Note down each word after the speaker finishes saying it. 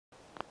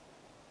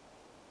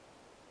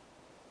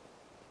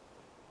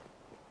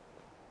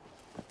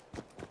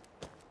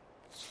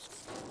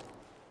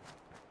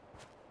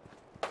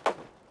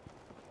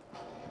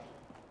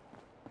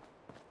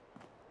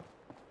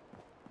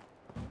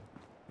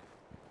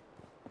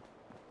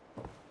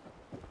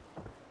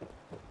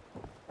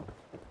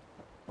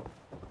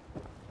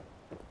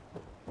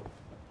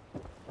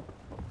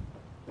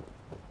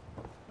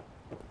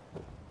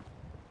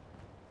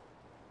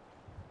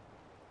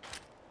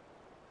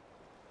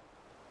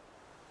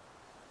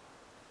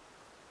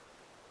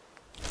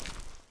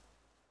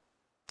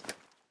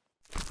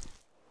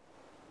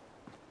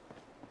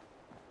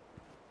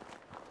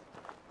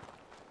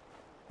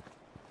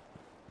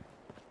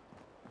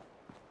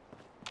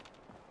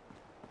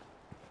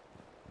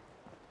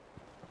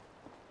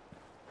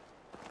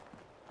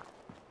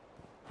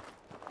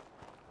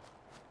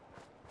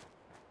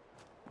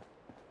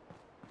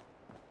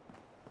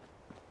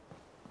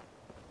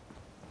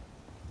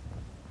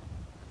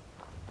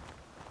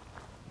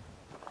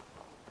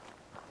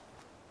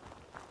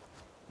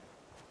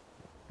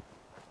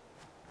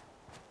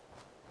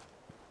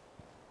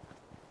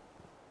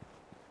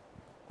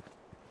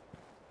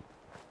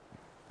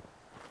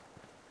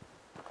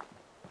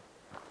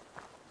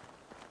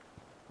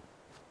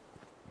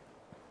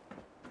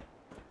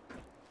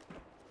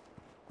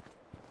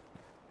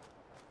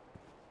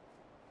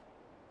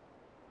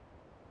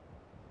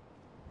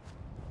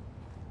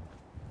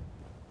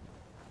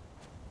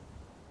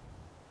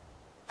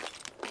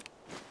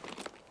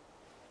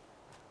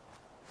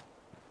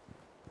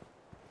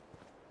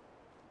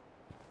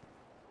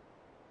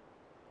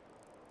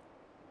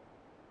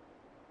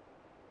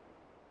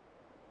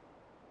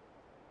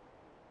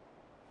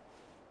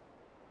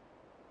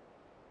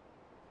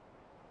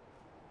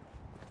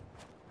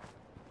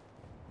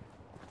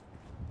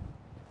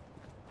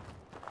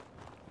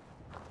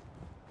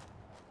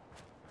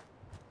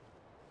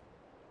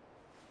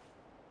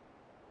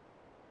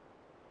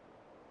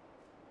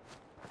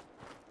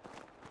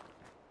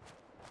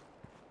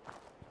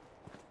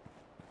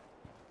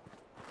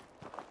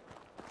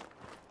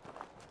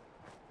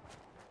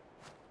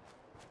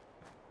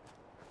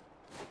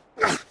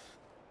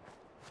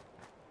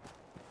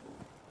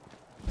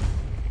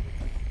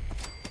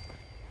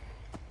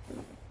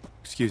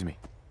Excuse me.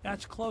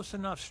 That's close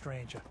enough,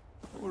 stranger.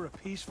 We're a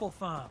peaceful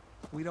farm.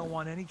 We don't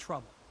want any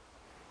trouble.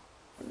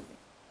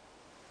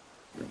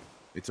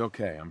 It's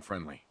okay, I'm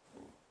friendly.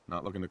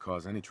 Not looking to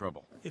cause any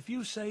trouble. If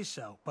you say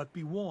so, but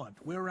be warned,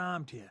 we're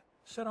armed here,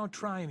 so don't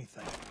try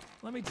anything.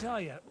 Let me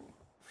tell you,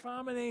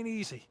 farming ain't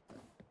easy.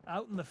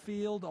 Out in the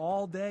field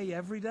all day,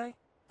 every day,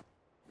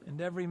 and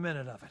every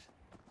minute of it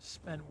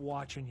spent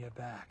watching your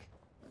back.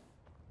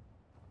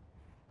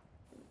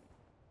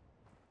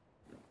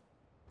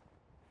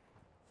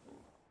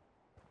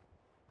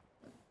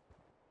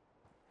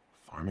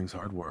 Farming's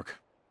hard work.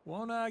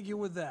 Won't argue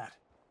with that.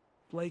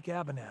 Blake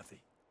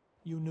Abernathy,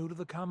 you new to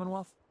the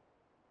Commonwealth?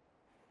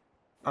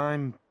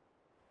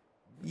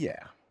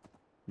 Yeah,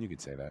 you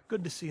could say that.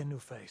 Good to see a new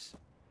face.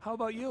 How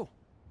about you?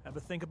 Ever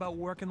think about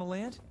working the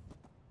land?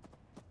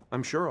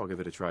 I'm sure I'll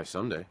give it a try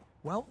someday.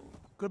 Well,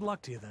 good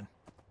luck to you then.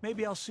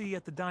 Maybe I'll see you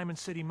at the Diamond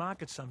City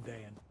Market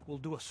someday and we'll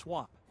do a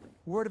swap.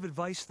 Word of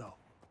advice though,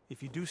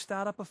 if you do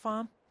start up a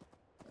farm,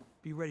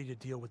 be ready to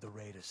deal with the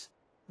raiders.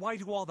 Why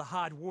do all the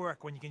hard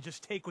work when you can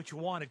just take what you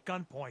want at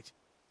gunpoint?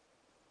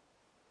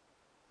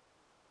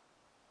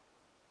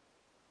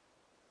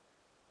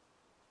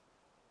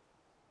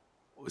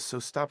 So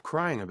stop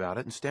crying about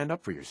it and stand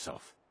up for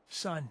yourself.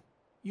 Son,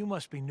 you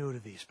must be new to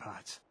these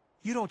parts.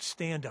 You don't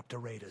stand up to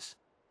raiders.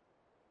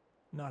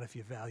 Not if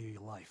you value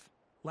your life.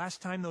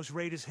 Last time those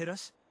raiders hit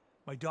us,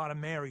 my daughter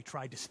Mary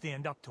tried to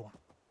stand up to them.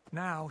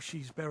 Now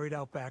she's buried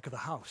out back of the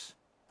house.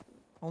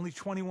 Only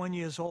 21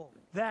 years old.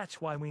 That's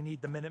why we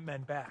need the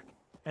Minutemen back.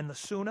 And the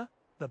sooner,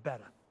 the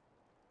better.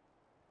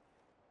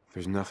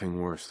 There's nothing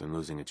worse than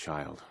losing a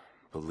child.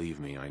 Believe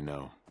me, I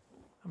know.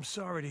 I'm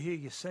sorry to hear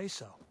you say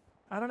so.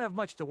 I don't have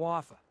much to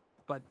offer,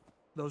 but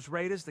those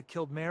raiders that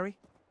killed Mary,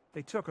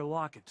 they took her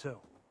locket too.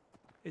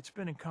 It's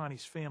been in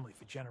Connie's family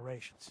for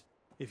generations.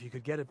 If you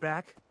could get it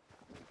back,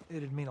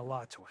 it'd mean a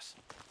lot to us.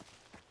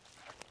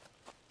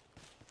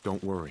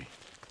 Don't worry.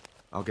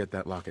 I'll get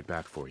that locket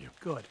back for you.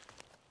 Good.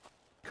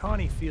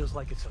 Connie feels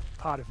like it's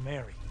a part of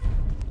Mary.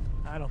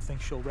 I don't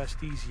think she'll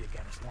rest easy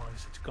again as long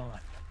as it's gone.